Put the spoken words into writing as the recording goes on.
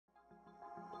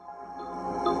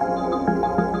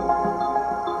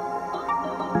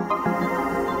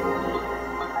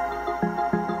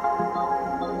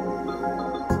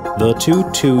The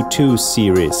 222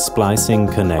 series splicing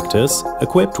connectors,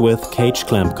 equipped with cage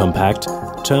clamp compact,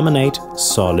 terminate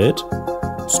solid,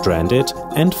 stranded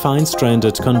and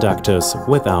fine-stranded conductors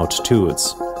without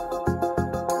tools.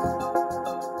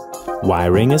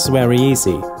 Wiring is very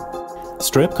easy.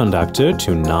 Strip conductor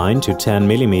to 9 to 10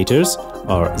 mm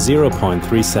or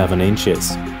 0.37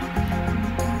 inches.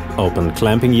 Open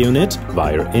clamping unit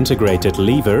via integrated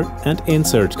lever and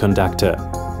insert conductor.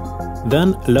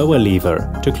 Then lower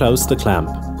lever to close the clamp.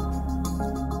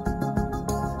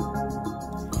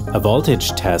 A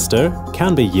voltage tester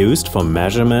can be used for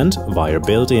measurement via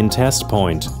built-in test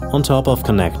point on top of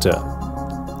connector.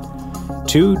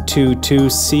 222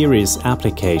 series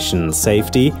application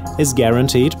safety is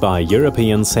guaranteed by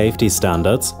European safety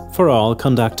standards for all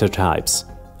conductor types.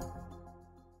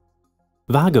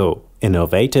 WAGO –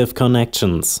 Innovative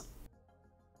Connections.